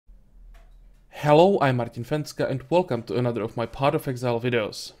Hello, I'm Martin Fencka and welcome to another of my Part of Exile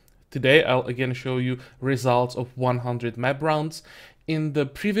videos. Today I'll again show you results of 100 map rounds. In the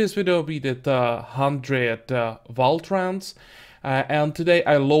previous video we did 100 vault rounds, and today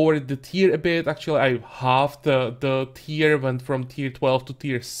I lowered the tier a bit. Actually I halved the tier, went from tier 12 to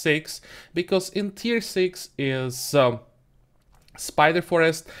tier 6, because in tier 6 is Spider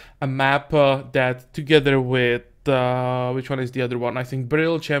Forest, a map that together with which one is the other one? I think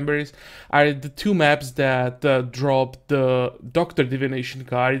Burial Chambers are the two maps that drop the Doctor Divination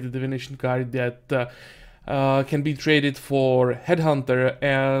card, the divination card that can be traded for Headhunter.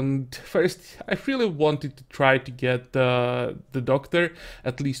 And first, I really wanted to try to get the Doctor,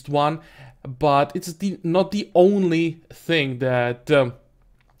 at least one, but it's not the only thing that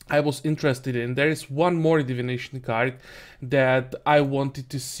I was interested in. There is one more divination card that I wanted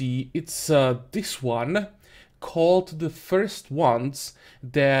to see. It's this one, called the First Ones,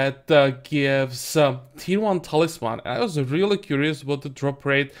 that gives tier 1 talisman. I was really curious what the drop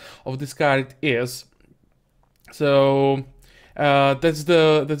rate of this card is. So that's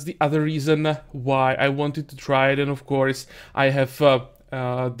the other reason why I wanted to try it. And of course I have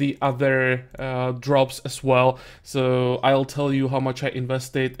the other drops as well, so I'll tell you how much I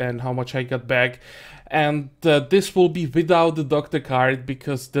invested and how much I got back. And this will be without the Doctor card,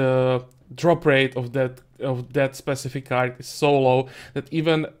 because the drop rate of that specific card is so low that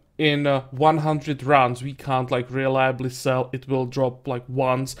even in 100 rounds we can't like reliably sell. It will drop like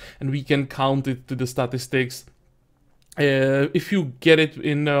once and we can count it to the statistics. If you get it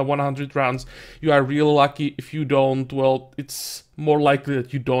in 100 rounds, you are real lucky. If you don't, well, it's more likely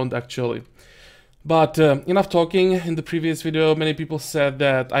that you don't actually. But enough talking. In the previous video, many people said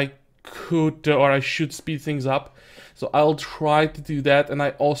that I could or I should speed things up. So I'll try to do that, and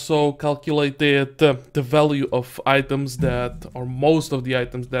I also calculated the value of items that, or most of the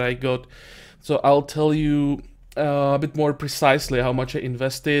items that I got. So I'll tell you a bit more precisely how much I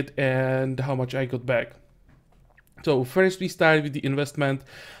invested and how much I got back. So first we started with the investment.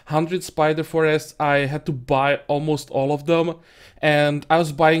 100 Spider Forests. I had to buy almost all of them, and I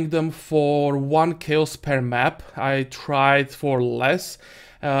was buying them for 1 chaos per map. I tried for less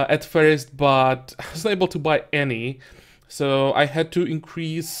at first, but I wasn't able to buy any. So I had to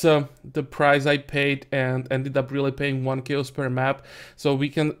increase the price I paid and ended up really paying 1 chaos per map. So we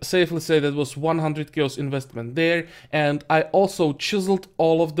can safely say that was 100 chaos investment there. And I also chiseled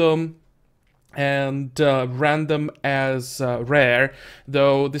all of them and ran them as rare,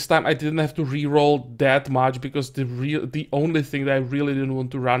 though this time I didn't have to reroll that much, because the only thing that I really didn't want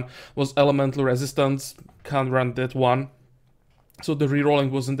to run was elemental resistance. Can't run that one, so the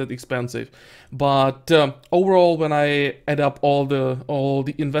rerolling wasn't that expensive. But overall, when I add up all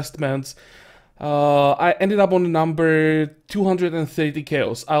the investments, I ended up on the number 230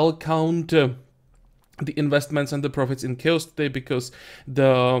 chaos. I'll count the investments and the profits in chaos today, because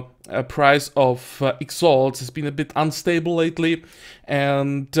the price of exalts has been a bit unstable lately,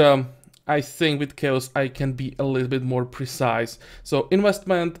 and I think with chaos I can be a little bit more precise. So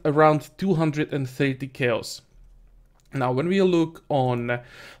investment around 230 chaos. Now when we look on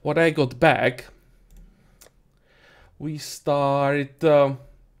what I got back, we start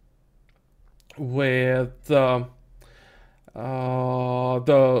with the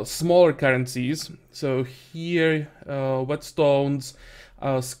smaller currencies. So here whetstones,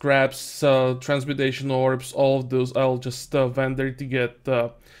 scraps, transmutation orbs, all of those I'll just vendor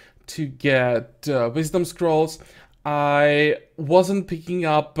to get wisdom scrolls. I wasn't picking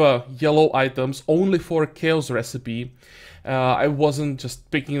up yellow items only for chaos recipe. I wasn't just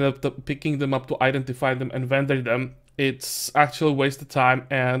picking them up to identify them and vendor them. It's actually a waste of time,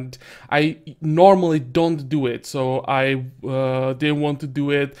 and I normally don't do it. So I didn't want to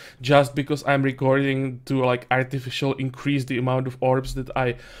do it just because I'm recording to like artificially increase the amount of orbs that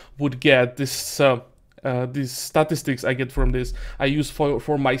I would get. These statistics I get from this I use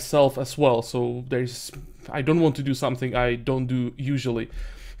for myself as well. So I don't want to do something I don't do usually.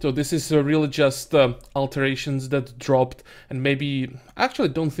 So this is really just alterations that dropped, and maybe I actually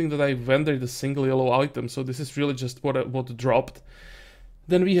don't think that I vendored a single yellow item. So this is really just what dropped.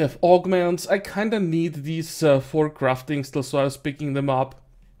 Then we have augments. I kind of need these for crafting still, so I was picking them up.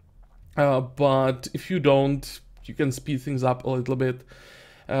 But if you don't, you can speed things up a little bit.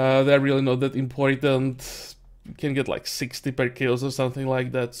 They're really not that important. You can get like 60 per kills or something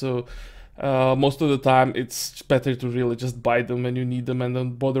like that. So most of the time it's better to really just buy them when you need them and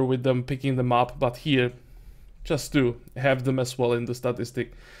don't bother with them picking them up. But here, just to have them as well in the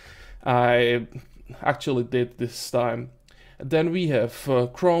statistic, I actually did this time. Then we have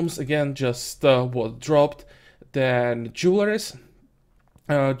chromes, again just what dropped. Then jewelers.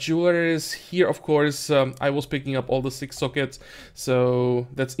 Jewelers here, of course, I was picking up all the 6 sockets, so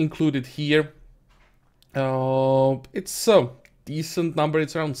that's included here. It's a decent number,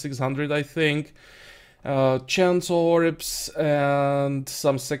 it's around 600, I think. Chance orbs and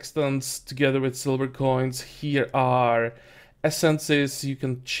some sextants together with silver coins. Here are essences, you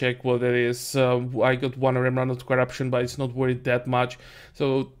can check what it is. I got 1 remnant of corruption, but it's not worth that much.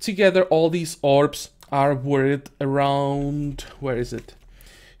 So together all these orbs are worth around, where is it?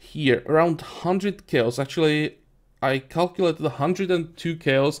 Here, around 100 kills. Actually, I calculated 102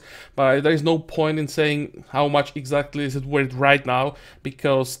 kills, but there is no point in saying how much exactly is it worth right now,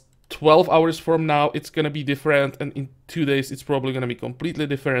 because 12 hours from now it's gonna be different, and in 2 days it's probably gonna be completely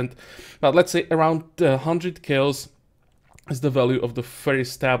different. But let's say around 100 kills is the value of the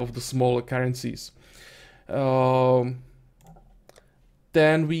first tab of the smaller currencies. Then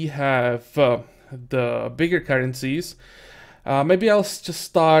we have the bigger currencies. Maybe I'll just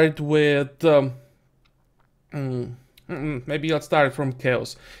start with maybe I'll start from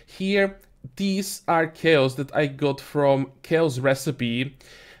chaos. Here, these are chaos that I got from chaos recipe.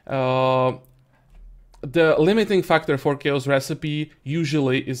 The limiting factor for chaos recipe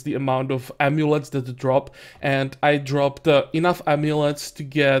usually is the amount of amulets that drop, and I dropped enough amulets to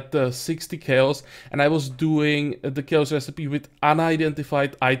get 60 chaos, and I was doing the chaos recipe with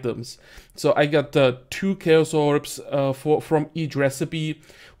unidentified items. So I got 2 chaos orbs from each recipe,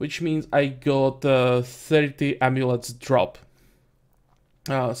 which means I got 30 amulets drop.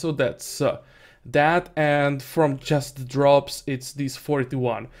 So that's that, and from just the drops it's these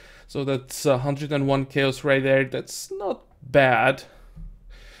 41. So that's 101 chaos right there. That's not bad.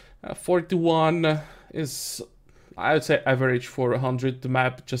 41 is, I would say, average for 100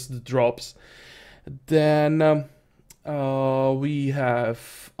 map, just the drops. Then we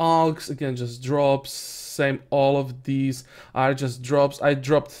have Algs, again, just drops. Same, all of these are just drops. I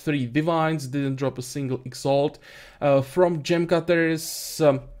dropped 3 Divines, didn't drop a single Exalt. From Gem Cutters,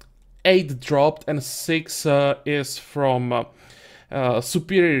 8 dropped, and 6 is from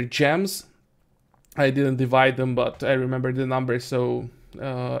superior gems. I didn't divide them, but I remember the number, so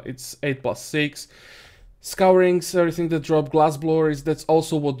it's 8 plus 6. Scourings, everything that dropped. Glassblowers, that's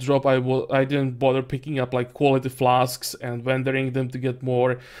also what dropped. I didn't bother picking up like quality flasks and vendoring them to get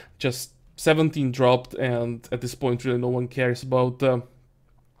more. Just 17 dropped, and at this point really no one cares about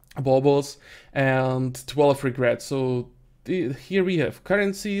baubles. And 12 regrets. So here we have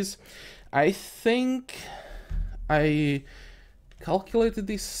currencies. I think I calculated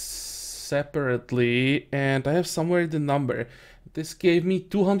this separately, and I have somewhere the number. This gave me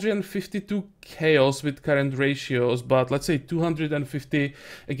 252 chaos with current ratios, but let's say 250.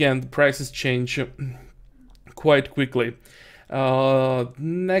 Again, the prices change quite quickly.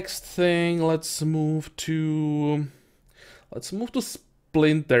 Next thing, let's move to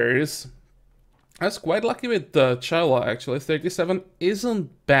splinters. I was quite lucky with Chila, actually. 37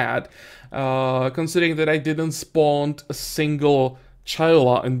 isn't bad, considering that I didn't spawn a single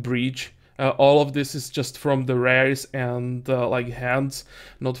Chila in Breach. All of this is just from the rares and like hands,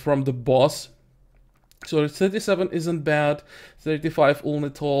 not from the boss. So 37 isn't bad, 35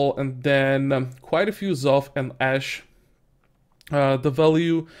 Ulnitol, and then quite a few Zoth and Ash. The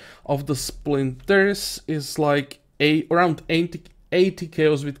value of the splinters is like around 80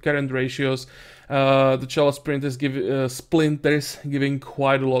 chaos with current ratios. The Chalice splinters giving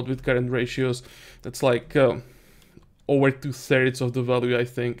quite a lot with current ratios. That's like over 2/3 of the value, I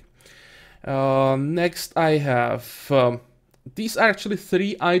think. Next I have these are actually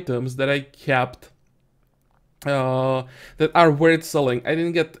 3 items that I kept that are worth selling. I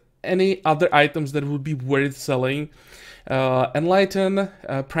didn't get any other items that would be worth selling. Enlighten,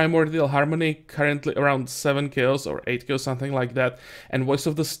 Primordial Harmony, currently around 7 kills or 8 kills, something like that. And Voice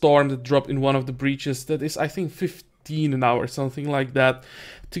of the Storm that dropped in one of the breaches, that is I think 15 now or something like that.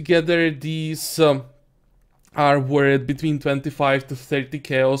 Together these are worth between 25 to 30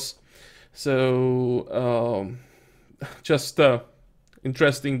 kills. So just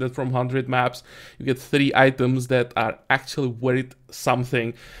interesting that from 100 maps you get 3 items that are actually worth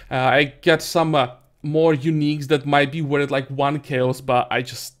something. I get some more uniques that might be worth like 1 chaos, but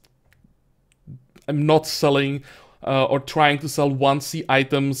I'm not selling or trying to sell 1C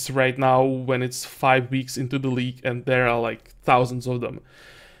items right now when it's 5 weeks into the league and there are like thousands of them.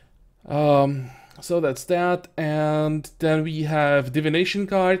 So that's that, and then we have divination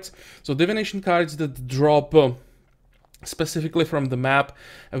cards. So divination cards that drop specifically from the map.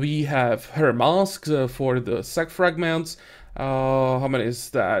 We have her masks for the sack fragments. How many is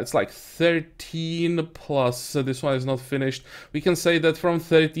that? It's like 13 plus this one is not finished. We can say that from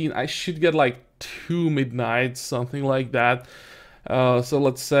 13 I should get like 2 midnights, something like that. So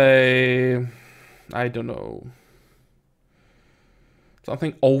let's say, I don't know,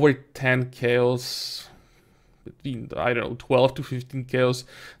 something over 10 chaos, between, I don't know, 12 to 15 chaos.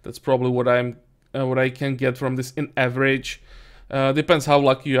 That's probably what I can get from this in average. Depends how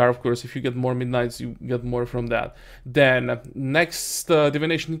lucky you are, of course. If you get more midnights, you get more from that. Then next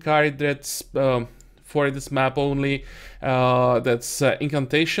divination card that's for this map only, that's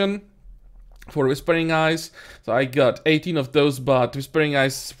incantation for Whispering Eyes. So I got 18 of those, but Whispering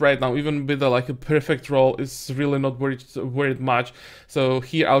Eyes right now, even with like a perfect roll, is really not worth much. So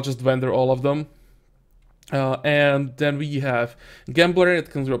here I'll just vendor all of them. And then we have Gambler. It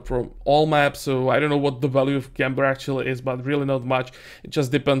can drop from all maps, so I don't know what the value of Gambler actually is, but really not much. It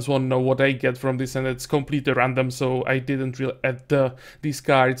just depends on what I get from this, and it's completely random, so I didn't really add these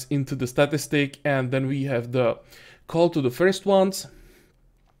cards into the statistic. And then we have the Call to the First Ones.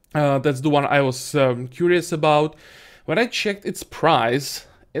 That's the one I was curious about. When I checked its price,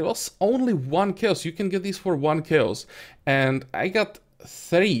 it was only 1 chaos. You can get these for 1 chaos, and I got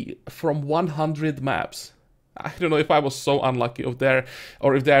 3 from 100 maps. I don't know if I was so unlucky of there,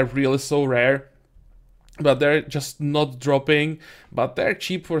 or if they're really so rare, but they're just not dropping. But they're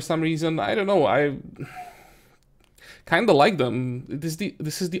cheap for some reason. I don't know. I kind of like them.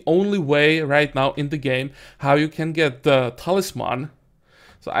 This is the only way right now in the game how you can get the talisman.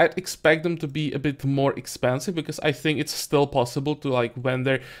 So I'd expect them to be a bit more expensive, because I think it's still possible to like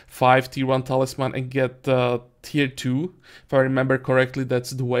vendor 5 tier 1 talisman and get tier 2. If I remember correctly,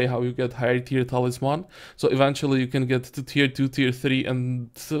 that's the way how you get higher tier talisman. So eventually you can get to tier 2, tier 3, and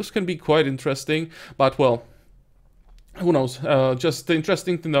those can be quite interesting. But well, who knows, just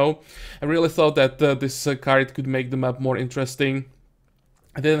interesting to know. I really thought that this card could make the map more interesting.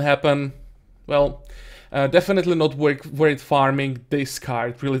 It didn't happen. Well, definitely not worth farming this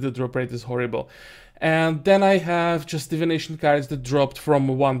card. Really, the drop rate is horrible. And then I have just divination cards that dropped from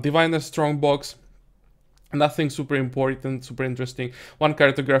one diviner strongbox. Nothing super important, super interesting. One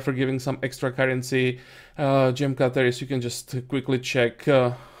cartographer giving some extra currency. Gem cutters, you can just quickly check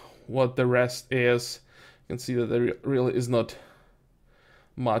what the rest is. You can see that there really is not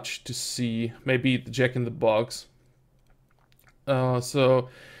much to see. Maybe the Jack in the Box.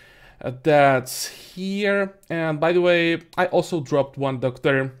 That's here. And by the way, I also dropped 1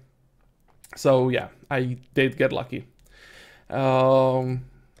 doctor. So yeah, I did get lucky.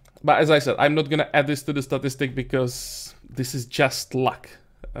 But as I said, I'm not gonna add this to the statistic because this is just luck.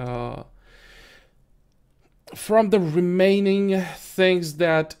 From the remaining things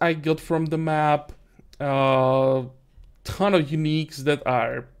that I got from the map, ton of uniques that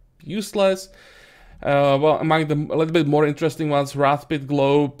are useless. Well, among the a little bit more interesting ones, Wrathpit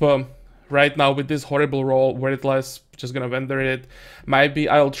Globe. Right now with this horrible roll, worthless, just gonna vendor it. Maybe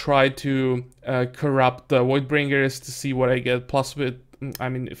I'll try to corrupt the Voidbringers to see what I get. Plus with, I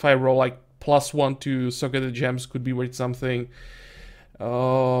mean, if I roll like +1 to socketed gems, could be worth something.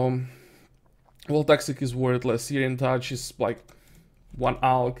 Voltaxic is worthless. Searing Touch is like 1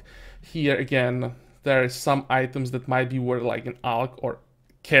 alch. Here again, there are some items that might be worth like an alch or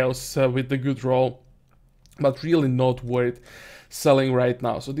chaos with the good roll, but really not worth selling right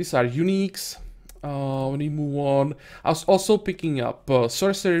now. So these are uniques. When we move on, I was also picking up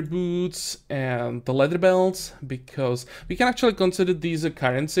sorcerer boots and the leather belts, because we can actually consider these a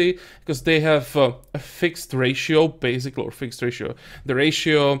currency, because they have a fixed ratio, basically, or fixed ratio. The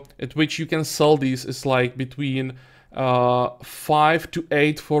ratio at which you can sell these is like between 5 to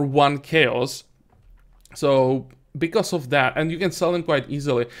 8 for 1 chaos. So because of that, and you can sell them quite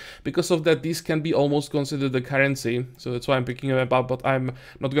easily, because of that, these can be almost considered a currency. So that's why I'm picking them up, but I'm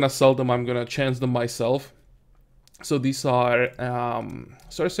not gonna sell them, I'm gonna change them myself. So these are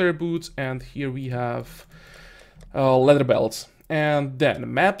sorcerer boots, and here we have leather belts. And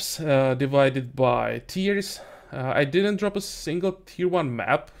then maps divided by tiers. I didn't drop a single tier 1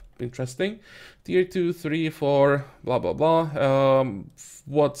 map. Interesting. Tier 2, 3, 4, blah blah blah.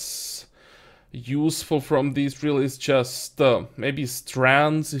 What's useful from these really is just maybe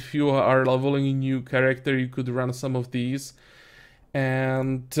strands. If you are leveling a new character, you could run some of these.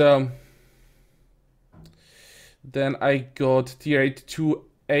 And then I got tier 8 2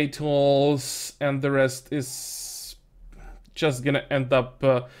 atolls, and the rest is just gonna end up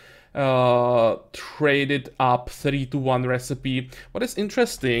traded up 3-to-1 recipe. What is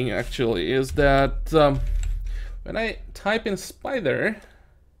interesting actually is that when I type in spider,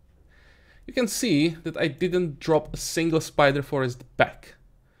 you can see that I didn't drop a single spider forest back.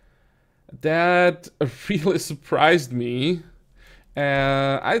 That really surprised me.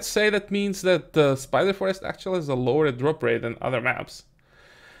 I'd say that means that the spider forest actually has a lower drop rate than other maps.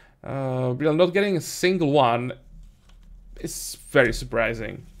 Really not getting a single one is very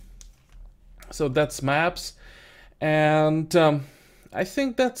surprising. So that's maps, and I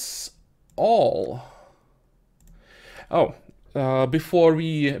think that's all. Oh, before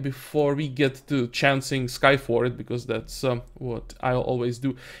we get to chancing Skyford, because that's what I'll always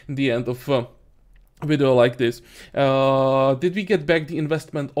do in the end of video like this. Did we get back the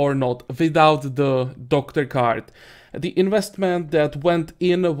investment or not without the doctor card? The investment that went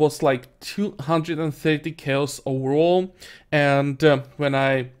in was like 230 chaos overall, and when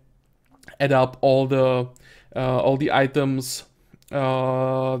I add up all the items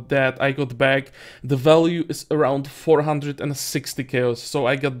that I got back, the value is around 460 chaos, so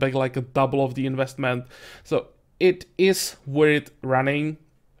I got back like a double of the investment. So it is worth running.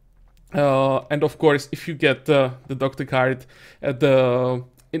 And of course, if you get the doctor card, the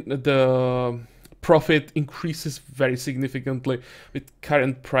profit increases very significantly, with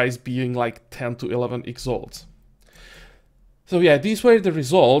current price being like 10 to 11 exalts. So yeah, these were the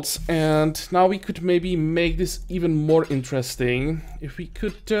results, and now we could maybe make this even more interesting if we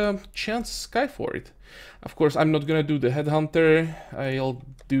could chance Skyford. Of course, I'm not gonna do the headhunter. I'll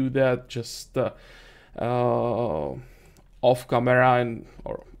do that just off camera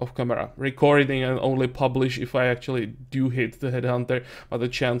or off camera recording, and only publish if I actually do hit the headhunter, but the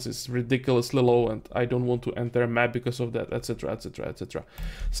chance is ridiculously low and I don't want to enter a map because of that, etc, etc, etc.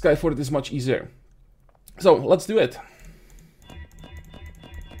 Skyford is much easier. So let's do it.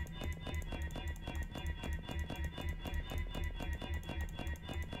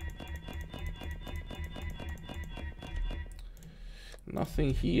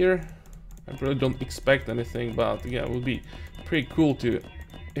 Nothing here. I really don't expect anything, but yeah, it would be pretty cool to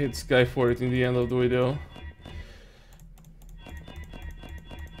hit Skyford in the end of the video.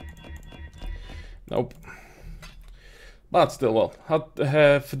 Nope. But still, well, I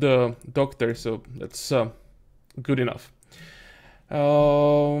have the doctor, so that's good enough.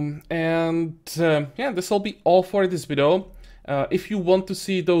 Yeah, this will be all for this video. If you want to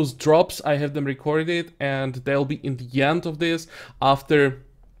see those drops, I have them recorded, and they'll be in the end of this after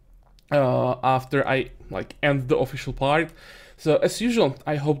I end the official part. So as usual,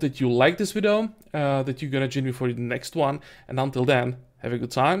 I hope that you like this video, that you're gonna join me for the next one, and until then, have a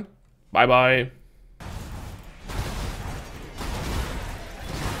good time. Bye bye.